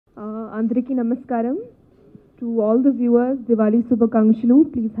Andriki Namaskaram. To all the viewers, Diwali Subhakankshalu.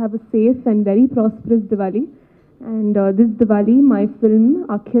 Please have a safe and very prosperous Diwali. And this Diwali, my film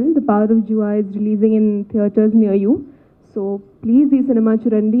Akhil, The Power of Jua, is releasing in theatres near you. So please, ee cinema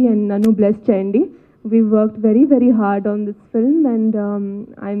churandi and nanu bless cheyandi. We've worked very, very hard on this film, and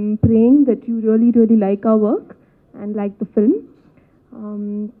I'm praying that you really like our work and like the film.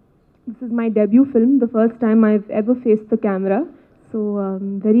 This is my debut film, the first time I've ever faced the camera. So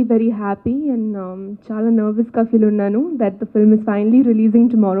very happy and chala nervous ka feel unnanu that the film is finally releasing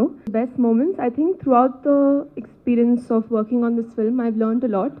tomorrow. Best moments, I think throughout the experience of working on this film, I've learned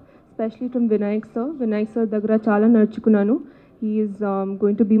a lot, especially from Vinayak sir. Vinayak sir dagra chala narchukunnanu. He is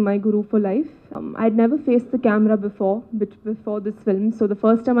going to be my guru for life. I'd never faced the camera before this film. So the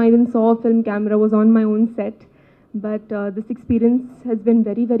first time I even saw a film camera was on my own set. But this experience has been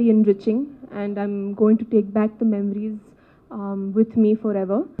very enriching, and I'm going to take back the memories with me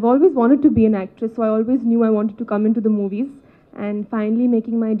forever. I've always wanted to be an actress, so I always knew I wanted to come into the movies, and finally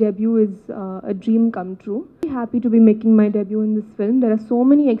making my debut is a dream come true. I'm happy to be making my debut in this film. There are so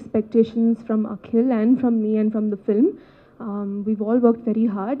many expectations from Akhil and from me and from the film. We've all worked very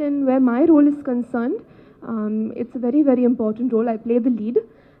hard, and where my role is concerned, it's a very important role. I play the lead,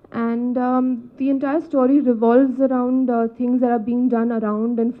 and the entire story revolves around things that are being done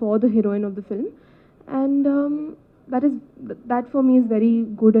around and for the heroine of the film, and that for me is very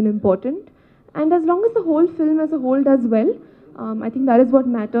good and important. And as long as the whole film as a whole does well, I think that is what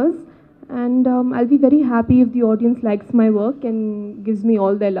matters, and I'll be very happy if the audience likes my work and gives me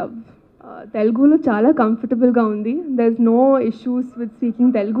all their love. Telugulo chala comfortable ga undi. There's no issues with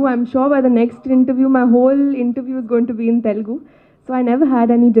speaking Telugu. I'm sure by the next interview, my whole interview is going to be in Telugu. So I never had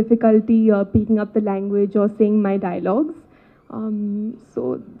any difficulty picking up the language or saying my dialogues. So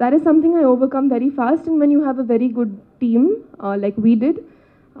that is something I overcome very fast. And when you have a very good team, like we did,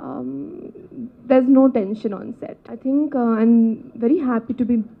 there's no tension on set. I think I'm very happy to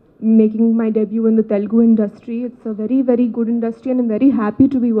be making my debut in the Telugu industry. It's a very good industry, and I'm very happy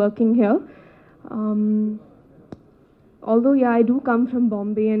to be working here. Although, yeah, I do come from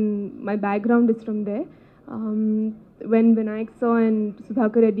Bombay and my background is from there. When Vinayak sir and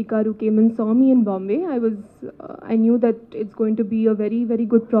Sudhakar Reddy Garu came and saw me in Bombay, I knew that it's going to be a very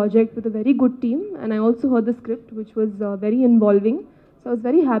good project with a very good team, and I also heard the script, which was very involving. So I was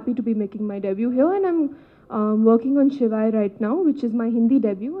very happy to be making my debut here, and I'm working on Shivai right now, which is my Hindi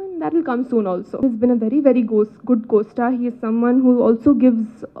debut, and that will come soon also. He's been a very good co-star. He is someone who also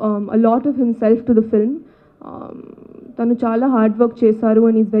gives a lot of himself to the film. Tanu chala hard work chesaru,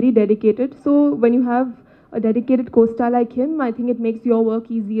 and he's very dedicated. So when you have a dedicated co-star like him, I think it makes your work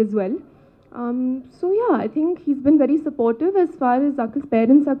easy as well. So yeah, I think he's been very supportive as far as Akhil's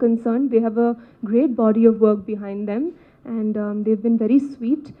parents are concerned. They have a great body of work behind them, and they've been very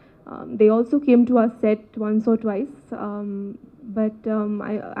sweet. They also came to our set once or twice, but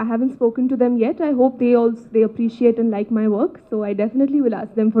I haven't spoken to them yet. I hope they appreciate and like my work, so I definitely will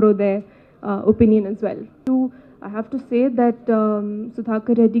ask them for their opinion as well. I have to say that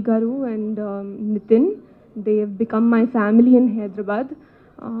Sudhakar Reddy Garu and Nitin, they have become my family in Hyderabad.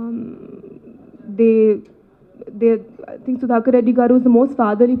 I think Sudhakar Reddy Garu is the most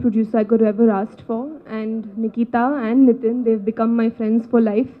fatherly producer I could ever asked for, and Nikita and Nitin, they've become my friends for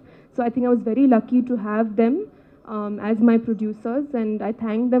life. So I think I was very lucky to have them as my producers, and I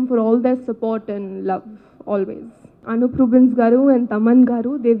thank them for all their support and love always. Anup Rubens Garu and Taman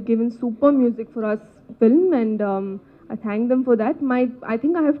Garu, they've given super music for us film, and I thank them for that. I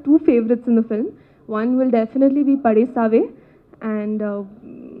think I have two favorites in the film. One will definitely be Pade Save, and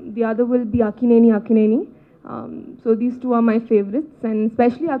the other will be Akineni. So these two are my favorites, and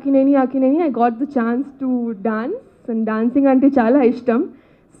especially Akineni, I got the chance to dance, and dancing ante chala ishtam.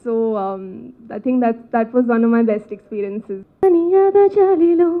 So I think that was one of my best experiences.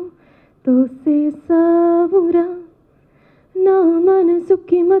 నా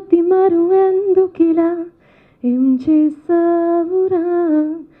మనసుకి మతి మరు ఎందుకిలా ఏం చేసావురా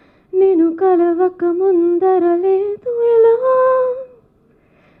నేను కలవక ముందర లేదు ఎలా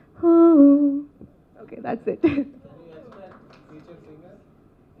okay that's it.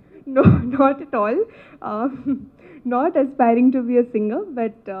 No, not at all. Not aspiring to be a singer,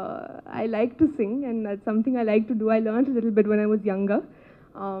 but I like to sing, and that's something I like to do. I learned a little bit when I was younger.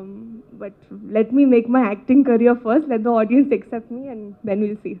 But let me make my acting career first, let the audience accept me, and then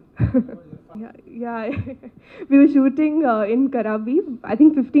we'll see. Yeah. We were shooting in Karabi. I think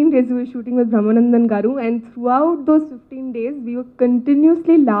 15 days we were shooting with Brahmanandan Garu, and throughout those 15 days we were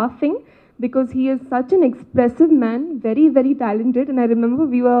continuously laughing because he is such an expressive man, very talented. And I remember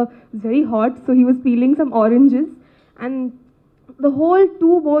it was very hot, so he was peeling some oranges, and the whole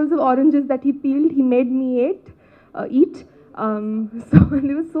 2 bowls of oranges that he peeled, he made me eat. So and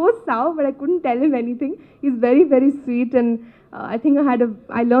they were so sour, but I couldn't tell him anything. He's very, very sweet, and I think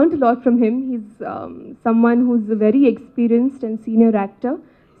I learned a lot from him. He's someone who's a very experienced and senior actor.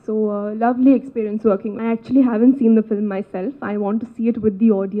 So lovely experience working. I actually haven't seen the film myself. I want to see it with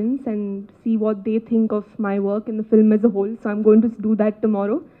the audience and see what they think of my work in the film as a whole. So I'm going to do that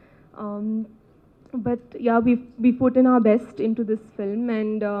tomorrow. But yeah, we put in our best into this film,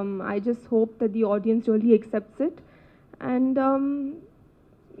 and I just hope that the audience really accepts it. And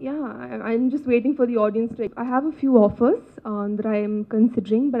yeah, I'm just waiting for the audience to. I have a few offers that I am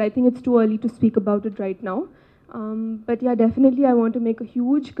considering, but I think it's too early to speak about it right now. But yeah, definitely I want to make a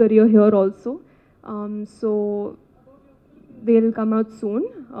huge career here also. So they'll come out soon,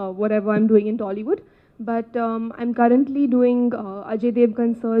 whatever I'm doing in Tollywood. But I'm currently doing Ajay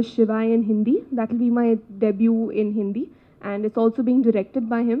Devgan sir's Shivai in Hindi. That will be my debut in Hindi. And it's also being directed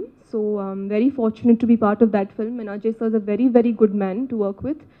by him. So I'm very fortunate to be part of that film. And Ajay sir is a very, very good man to work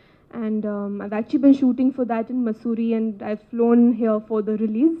with. And I've actually been shooting for that in Mussoorie, and I've flown here for the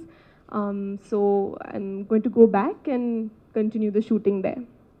release. So I'm going to go back and continue the shooting there.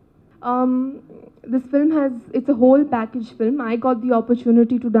 This film it's a whole package film. I got the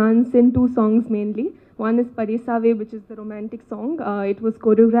opportunity to dance in 2 songs mainly. One is Paresave, which is the romantic song. It was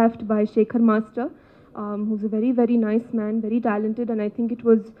choreographed by Shekhar Master, who's a very, very nice man, very talented, and I think it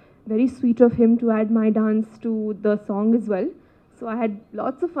was very sweet of him to add my dance to the song as well. So I had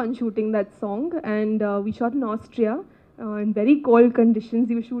lots of fun shooting that song, and we shot in Austria in very cold conditions.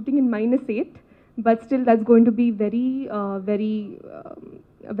 We were shooting in -8, but still that's going to be a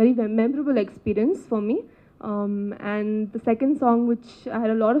very memorable experience for me. And the second song, which I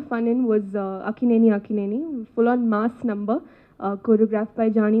had a lot of fun in, was Akineni Akineni, full-on mass number, choreographed by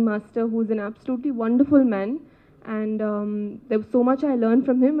Jani Master, who's an absolutely wonderful man. And there was so much I learned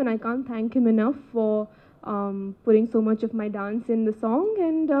from him, and I can't thank him enough for putting so much of my dance in the song.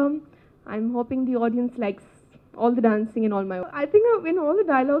 And I'm hoping the audience likes all the dancing and all my. I think in all the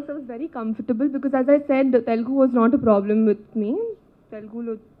dialogues I was very comfortable because, as I said, Telugu was not a problem with me.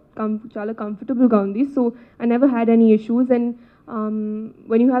 Telugu chala comfortable ga undi, so I never had any issues. And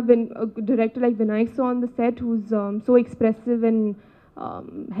when you have a director like Vinayak on the set, who's so expressive and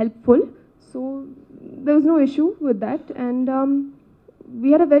helpful, so there was no issue with that. And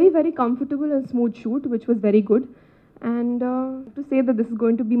we had a very, very comfortable and smooth shoot, which was very good. And to say that this is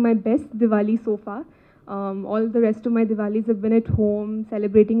going to be my best Diwali so far. All the rest of my Diwalis have been at home,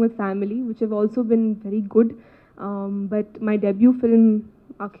 celebrating with family, which have also been very good. But my debut film,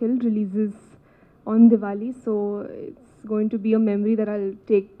 Akhil, releases on Diwali, so it's going to be a memory that I'll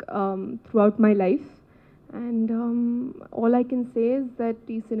take throughout my life. And all I can say is that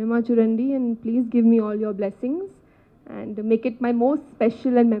the cinema churandi, and please give me all your blessings and make it my most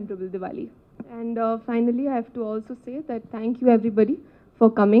special and memorable Diwali. And finally, I have to also say that thank you everybody for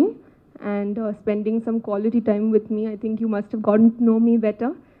coming and spending some quality time with me. I think you must have gotten to know me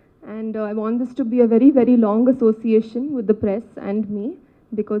better. And I want this to be a very, very long association with the press and me,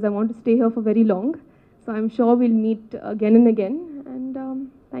 because I want to stay here for very long. So I'm sure we'll meet again and again.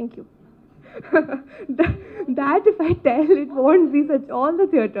 And thank you. that if I tell, it won't be such all the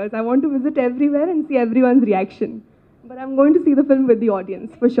theatres. I want to visit everywhere and see everyone's reaction. But I'm going to see the film with the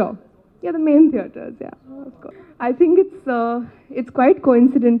audience, for sure. Yeah, the main theatres, yeah, of course. I think it's quite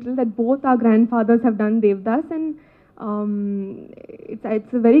coincidental that both our grandfathers have done Devdas, and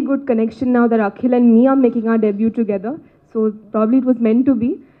it's a very good connection now that Akhil and me are making our debut together. So probably it was meant to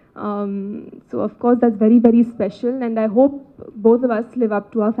be. So of course that's very, very special, and I hope both of us live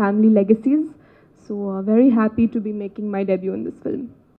up to our family legacies. So very happy to be making my debut in this film.